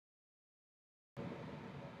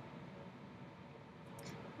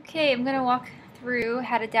Okay, I'm going to walk through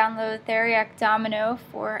how to download Theriak Domino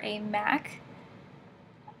for a Mac.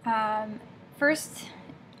 First,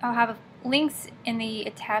 I'll have links in the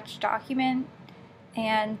attached document,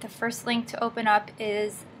 and the first link to open up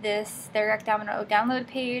is this Theriak Domino download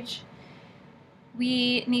page.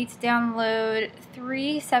 We need to download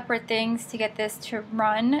 3 separate things to get this to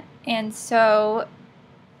run, and so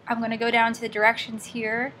I'm going to go down to the directions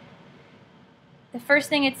here. The first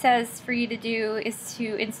thing it says for you to do is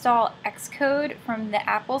to install Xcode from the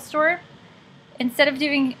Apple Store. Instead of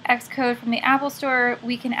doing Xcode from the Apple Store,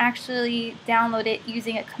 we can actually download it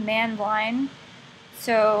using a command line.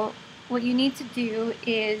 So what you need to do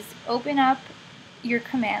is open up your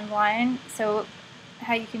command line. So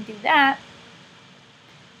how you can do that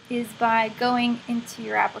is by going into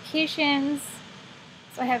your applications.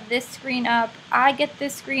 So I have this screen up. I get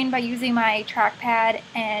this screen by using my trackpad,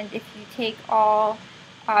 and if you take all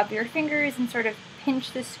of your fingers and sort of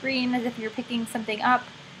pinch the screen as if you're picking something up,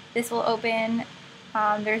 this will open.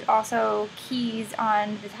 There's also keys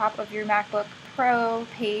on the top of your Macbook Pro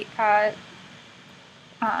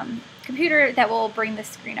computer that will bring the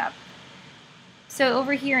screen up. So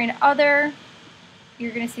over here in Other,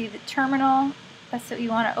 you're going to see the terminal. That's what you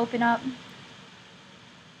want to open up.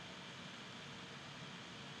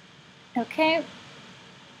 Okay,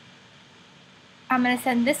 I'm going to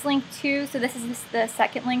send this link too, so this is the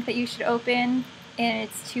second link that you should open, and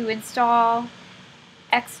it's to install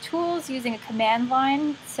Xtools using a command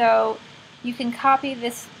line. So you can copy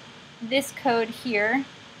this code here.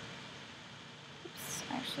 Oops,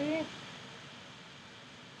 actually.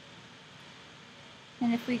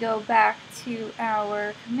 And if we go back to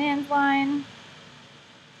our command line,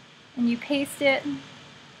 and you paste it, and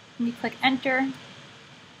you click enter.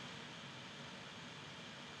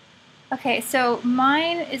 Okay, so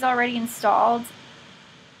mine is already installed,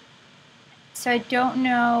 so I don't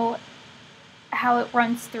know how it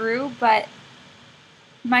runs through, but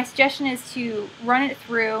my suggestion is to run it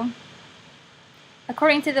through.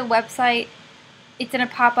 According to the website, it's going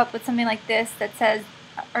to pop up with something like this that says,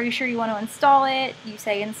 are you sure you want to install it? You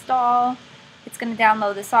say install. It's going to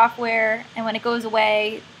download the software, and when it goes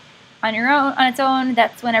away on its own,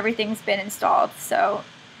 that's when everything's been installed. So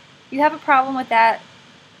if you have a problem with that,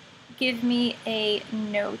 give me a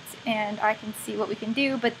note and I can see what we can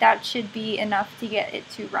do, but that should be enough to get it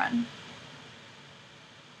to run.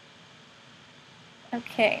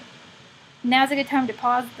 Okay, now's a good time to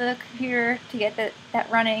pause the computer to get that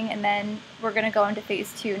running, and then we're going to go into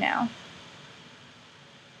phase 2 now.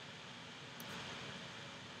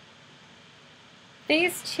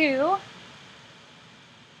 Phase 2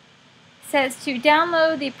 says to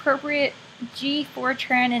download the appropriate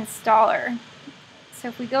G-Fortran installer. So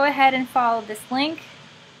if we go ahead and follow this link,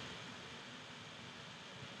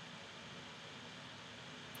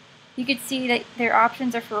 you can see that their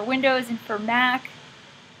options are for Windows and for Mac.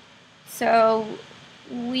 So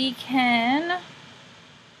we can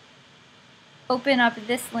open up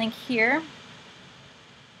this link here,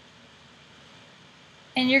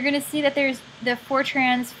 and you're going to see that there's the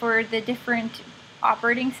Fortrans for the different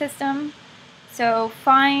operating system. So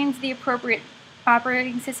find the appropriate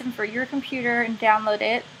operating system for your computer and download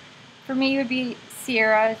it. For me, it would be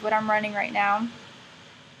Sierra, is what I'm running right now.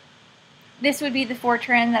 This would be the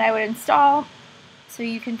Fortran that I would install, so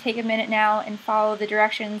you can take a minute now and follow the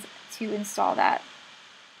directions to install that.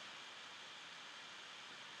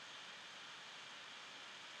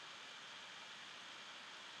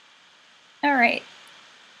 Alright,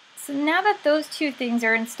 so now that those 2 things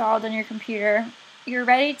are installed on your computer, you're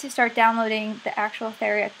ready to start downloading the actual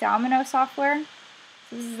Theriak Domino software.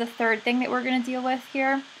 So this is the third thing that we're going to deal with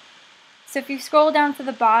here. So if you scroll down to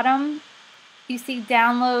the bottom, you see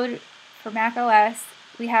download for Mac OS.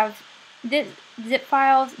 We have this zip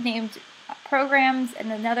files named programs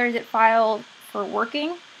and another zip file for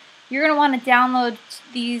working. You're going to want to download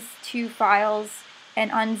these 2 files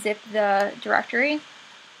and unzip the directory.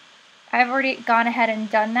 I've already gone ahead and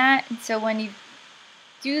done that, and so when you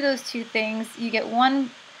do those 2 things, you get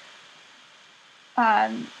one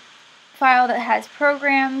file that has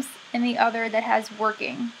programs and the other that has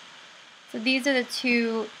working. So these are the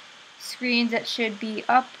 2 screens that should be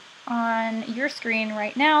up on your screen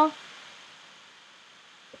right now.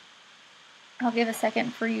 I'll give a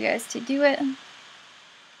second for you guys to do it.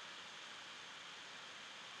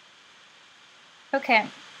 Okay,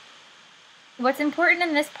 what's important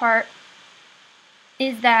in this part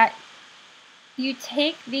is that you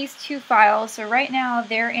take these 2 files, so right now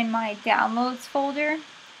they're in my downloads folder,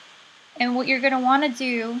 and what you're going to want to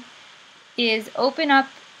do is open up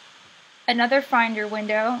another Finder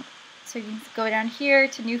window. So you can go down here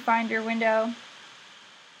to new Finder window,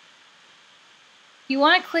 you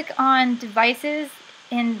want to click on Devices,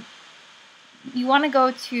 and you want to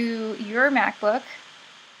go to your MacBook,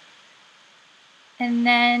 and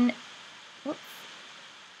then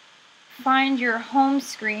find your home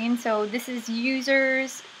screen. So this is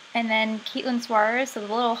Users, and then Caitlin Suarez, so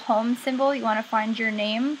the little home symbol, you want to find your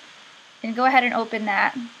name, and go ahead and open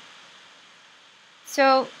that.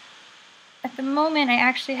 So at the moment I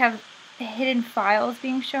actually have hidden files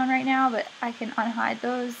being shown right now, but I can unhide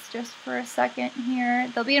those just for a second here.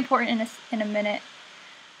 They'll be important in a minute.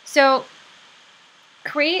 So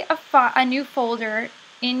create a new folder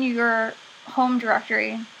in your home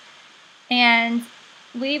directory and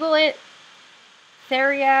label it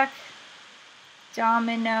Theriak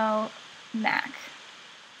Domino Mac.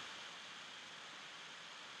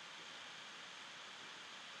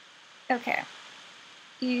 Okay,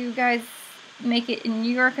 you guys make it in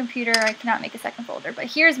your computer. I cannot make a second folder, but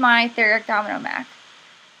here's my Theriak Domino Mac.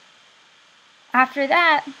 After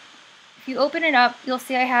that, if you open it up, you'll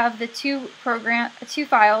see I have the two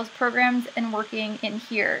files, programs and working, in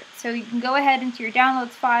here. So you can go ahead into your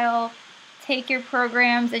downloads file, take your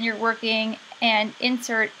programs and your working, and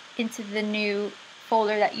insert into the new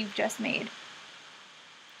folder that you've just made.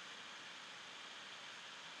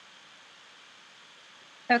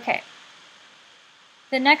 Okay.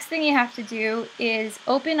 The next thing you have to do is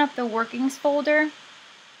open up the workings folder.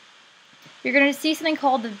 You're going to see something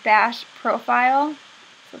called the bash profile.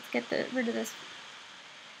 So let's get rid of this.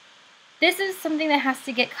 This is something that has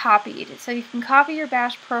to get copied. So you can copy your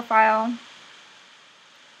bash profile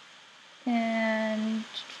and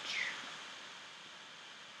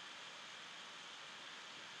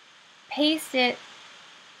paste it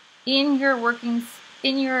in your workings,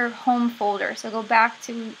 in your home folder. So go back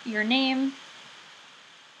to your name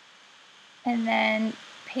and then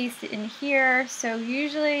paste it in here. So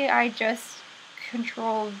usually I just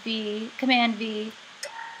Command V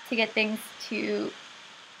to get things to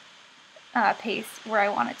paste where I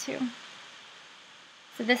want it to.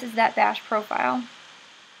 So this is that bash profile.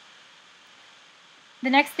 The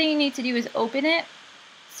next thing you need to do is open it.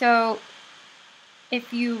 So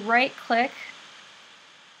if you right click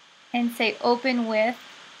and say open with,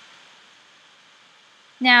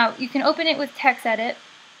 now you can open it with text edit.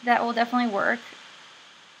 That will definitely work.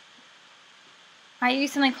 I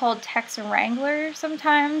use something called Text Wrangler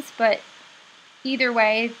sometimes, but either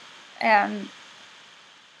way,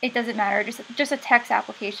 it doesn't matter. Just a text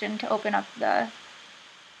application to open up the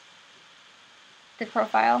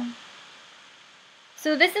profile.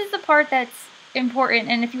 So this is the part that's important,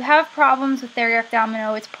 and if you have problems with Theriak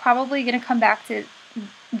Domino, it's probably going to come back to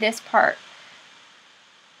this part.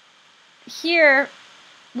 Here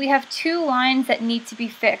we have two lines that need to be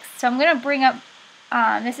fixed. So I'm going to bring up,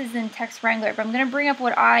 this is in Text Wrangler, but I'm going to bring up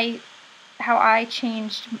how I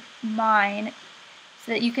changed mine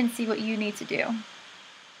so that you can see what you need to do.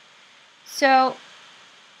 So,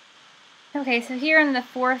 okay, so here in the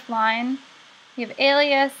fourth line, we have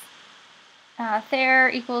alias, Ther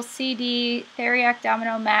equals CD, Theriak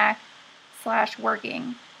Domino Mac /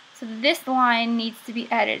 working. So this line needs to be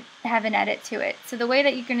have an edit to it. So the way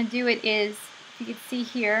that you're going to do it is, if you can see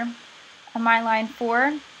here on my line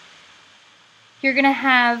 4, you're going to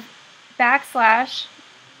have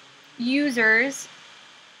 / users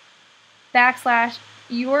 /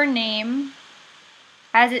 your name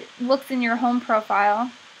as it looks in your home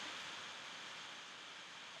profile,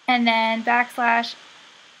 and then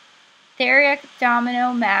 / Theriak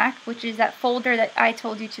Domino Mac, which is that folder that I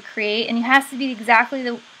told you to create, and it has to be exactly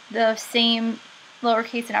the same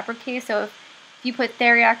lowercase and uppercase. So if you put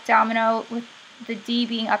Theriak Domino with the D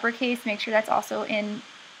being uppercase, make sure that's also in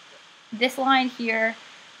this line here,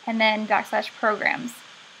 and then / programs.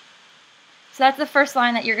 So that's the first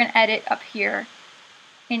line that you're going to edit up here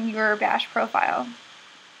in your bash profile.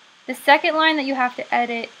 The second line that you have to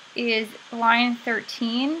edit is line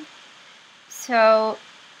 13. So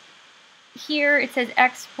here it says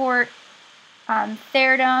export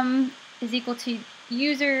Therdom is equal to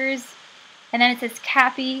users, and then it says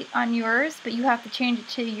Cappy on yours, but you have to change it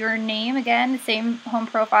to your name again, the same home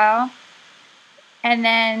profile, and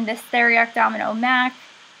then this Theriak Domino Mac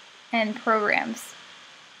and programs.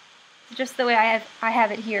 So just the way I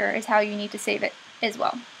have it here is how you need to save it as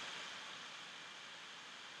well.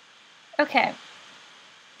 Okay,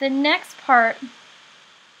 the next part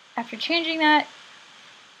after changing that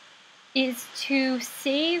is to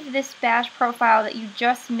save this bash profile that you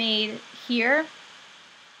just made here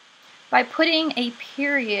by putting a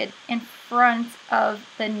period in front of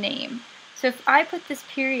the name. So if I put this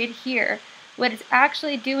period here, what it's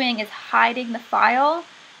actually doing is hiding the file,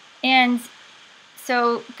 and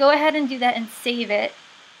so go ahead and do that and save it.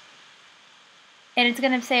 and it's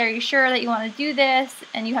going to say, are you sure that you want to do this?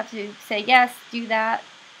 And you have to say yes, do that.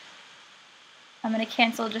 I'm going to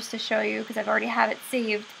cancel just to show you because I've already have it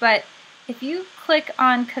saved. But if you click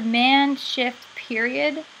on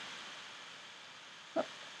Command-Shift-Period,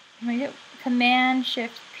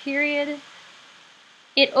 Command-Shift-Period,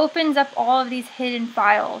 it opens up all of these hidden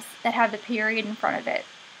files that have the period in front of it.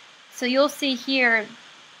 So you'll see here,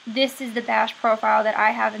 this is the bash profile that I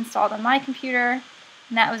have installed on my computer,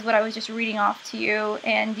 and that was what I was just reading off to you.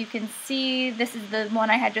 And you can see this is the one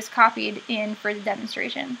I had just copied in for the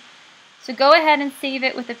demonstration. So go ahead and save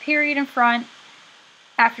it with a period in front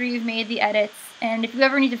after you've made the edits. And if you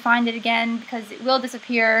ever need to find it again, because it will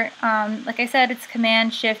disappear, like I said, it's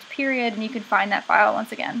Command-Shift-Period, and you can find that file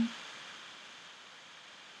once again.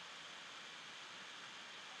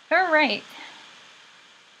 Alright.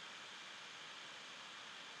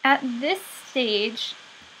 At this stage,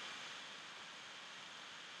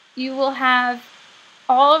 you will have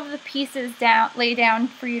all of the pieces laid down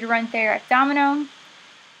for you to run Theriak Domino.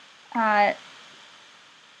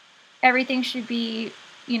 Everything should be,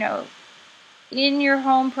 in your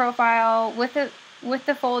home profile with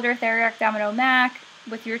the folder Theriak Domino Mac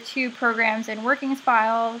with your 2 programs and workings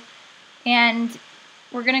files. And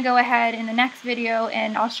we're going to go ahead in the next video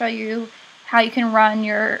and I'll show you how you can run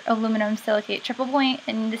your aluminum silicate triple point,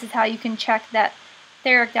 and this is how you can check that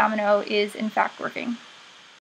Theriak Domino is in fact working.